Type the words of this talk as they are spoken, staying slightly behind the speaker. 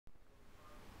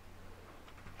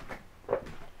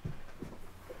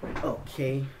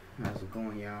Okay, how's it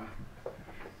going, y'all?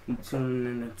 You tuning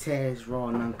in to Taz Raw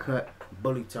and Uncut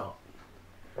Bully Talk.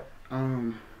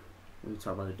 What we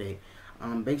talk about today?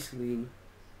 Basically,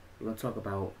 we're gonna talk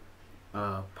about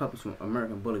puppies from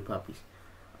American Bully puppies.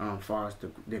 As far as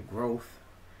their growth,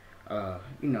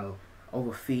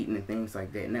 overfeeding and things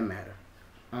like that, and that matter.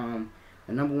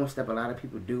 The number one step a lot of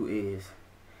people do is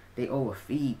they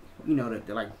overfeed.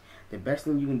 The best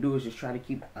thing you can do is just try to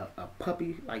keep a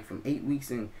puppy like from 8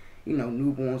 weeks and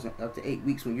newborns up to 8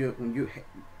 weeks when you're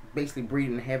basically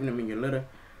breeding and having them in your litter.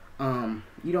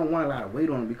 You don't want a lot of weight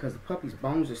on them because the puppy's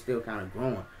bones are still kind of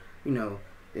growing.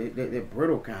 They're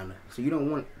brittle kind of, so you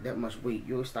don't want that much weight.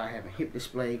 You'll start having hip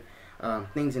display,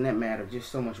 things in that matter. Just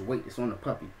so much weight that's on the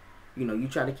puppy. You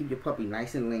try to keep your puppy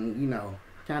nice and lean.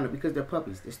 Kind of because they're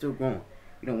puppies, they're still growing.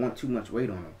 You don't want too much weight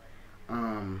on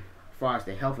them. As far as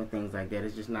their health and things like that,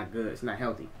 it's just not good. It's not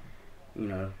healthy.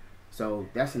 So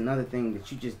that's another thing that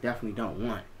you just definitely don't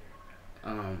want.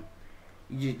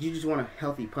 You just want a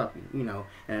healthy puppy, And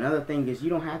another thing is you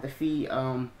don't have to feed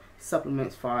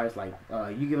supplements. As far as like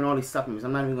you giving all these supplements.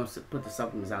 I'm not even gonna put the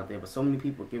supplements out there, but so many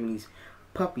people are giving these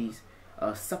puppies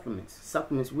supplements.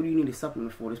 Supplements. What do you need a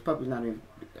supplement for? This puppy's not even.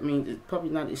 This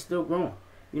puppy's not. It's still growing.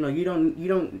 You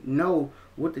don't know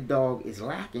what the dog is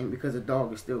lacking because the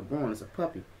dog is still growing. It's a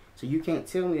puppy. So you can't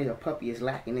tell me that a puppy is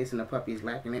lacking this and a puppy is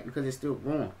lacking that because it's still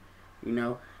growing.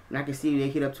 And I can see they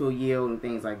hit up to a year old and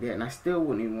things like that, and I still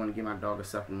wouldn't even want to give my dog a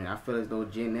supplement. I feel as though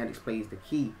genetics plays the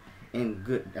key in a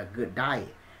good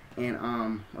diet. And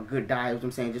a good diet, what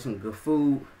I'm saying, just some good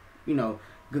food,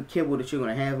 good kibble that you're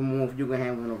gonna have them on. If you're gonna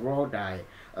have them on a raw diet,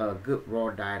 good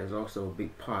raw diet is also a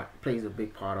big part, plays a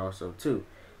big part also too.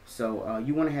 So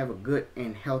you want to have a good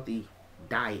and healthy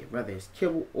diet, whether it's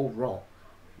kibble or raw.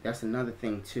 That's another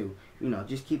thing too.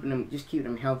 Just keeping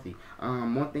them healthy.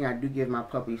 One thing I do give my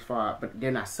puppies but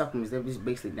they're not supplements. They're just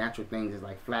basically natural things. It's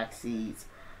like flax seeds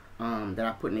that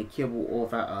I put in a kibble, or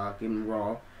if I give them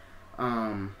raw.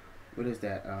 What is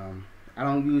that? I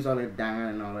don't use all that dye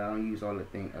and all that. I don't use all the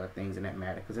things in that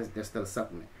matter because that's still a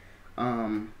supplement.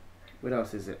 What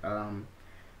else is it?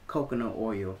 Coconut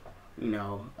oil.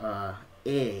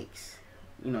 Eggs.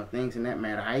 Things in that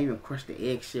matter. I even crush the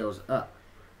eggshells up,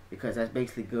 because that's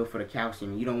basically good for the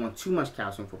calcium. You don't want too much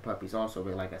calcium for puppies also,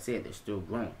 but like I said, they're still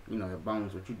growing, their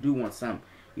bones. But you do want some,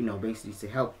 basically to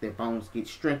help their bones get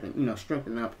strengthened,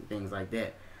 strengthen up and things like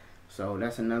that. So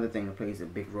that's another thing that plays a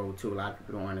big role too. A lot of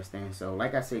people don't understand. So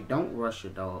like I said, don't rush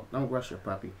your dog. Don't rush your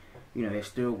puppy. They're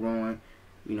still growing.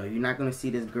 You're not going to see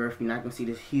this girth. You're not going to see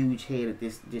this huge head at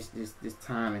this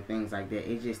time and things like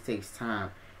that. It just takes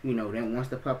time. Then once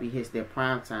the puppy hits their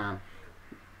prime time,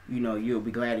 you'll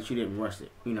be glad that you didn't rush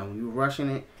it. When you're rushing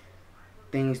it,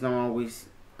 things don't always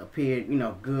appear,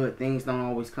 good. Things don't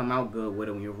always come out good with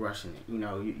it when you're rushing it.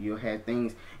 You'll have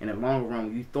things in the long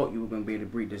run. You thought you were going to be able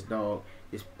to breed this dog,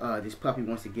 this puppy,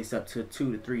 once it gets up to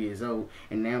 2 to 3 years old,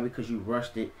 and now because you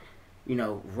rushed it,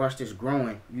 rushed its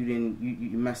growing,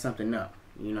 you messed something up.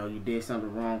 You did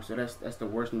something wrong. So that's the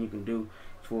worst thing you can do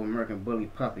for an American Bully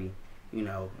puppy. And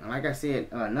like I said,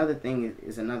 another thing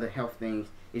is another health thing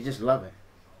is just loving.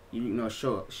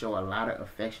 Show a lot of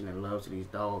affection and love to these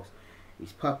dogs,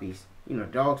 these puppies.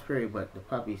 Dogs period, but the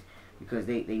puppies, because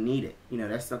they need it.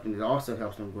 That's something that also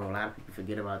helps them grow. A lot of people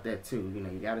forget about that too.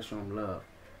 You gotta show them love.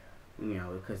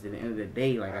 Because at the end of the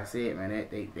day, like I said, man,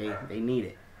 they need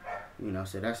it.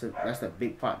 So that's a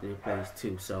big part that it plays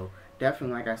too. So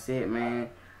definitely, like I said, man.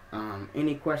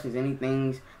 Any questions,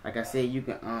 anything, like I said, you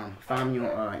can find me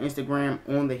on Instagram,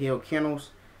 On The Hill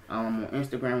Kennels. On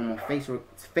Instagram, on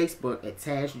Facebook at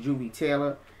Taz Juvie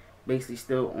Taylor. Basically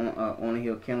still on The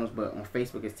Hill Kennels, but on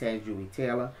Facebook it's Taz Juvie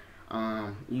Taylor.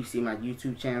 You see my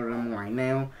YouTube channel that I'm on right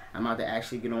now. I'm about to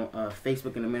actually get on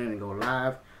Facebook in a minute and go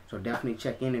live. So definitely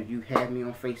check in if you have me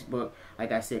on Facebook.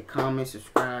 Like I said, comment,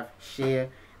 subscribe, share.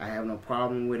 I have no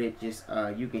problem with it. Just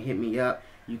you can hit me up.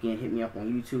 You can hit me up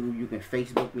on YouTube. You can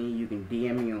Facebook me. You can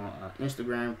DM me on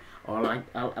Instagram.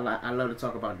 I love to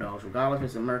talk about dogs, regardless if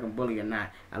it's American Bully or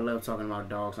not. I love talking about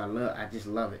dogs. I just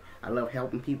love it. I love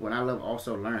helping people, and I love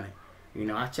also learning.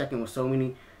 I check in with so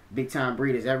many big time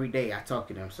breeders every day. I talk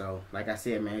to them. So like I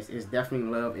said, man, it's definitely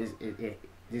love.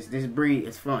 This breed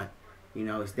is fun.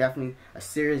 It's definitely a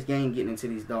serious game getting into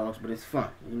these dogs, but it's fun.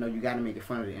 You got to make it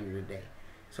fun at the end of the day.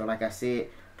 So like I said,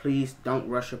 please don't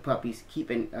rush your puppies.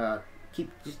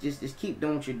 Just keep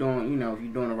doing what you're doing. If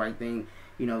you're doing the right thing,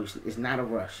 it's not a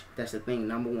rush. That's the thing.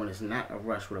 Number one, it's not a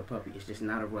rush with a puppy. It's just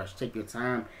not a rush. Take your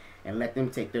time and let them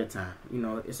take their time.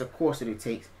 It's a course that it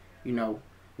takes. And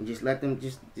just let them.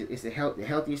 It's the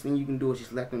healthiest thing you can do is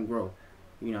just let them grow.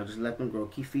 You know, just let them grow.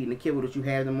 Keep feeding the kibble that you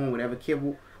have them on, whatever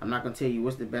kibble. I'm not going to tell you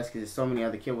what's the best because there's so many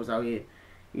other kibbles out here,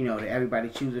 you know, that everybody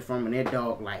chooses from and their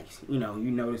dog likes. You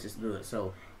know this is good.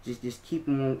 So just keep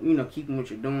them on, you know, keep them what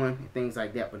you're doing and things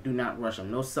like that. But do not rush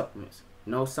them. No supplements.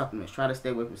 No supplements. Try to stay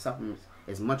away from supplements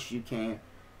as much as you can.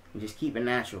 And just keep it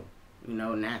natural. You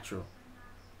know, natural.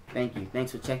 Thank you.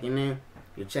 Thanks for checking in.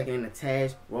 You're checking in the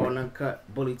Taj Raw and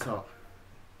Uncut Bully Talk.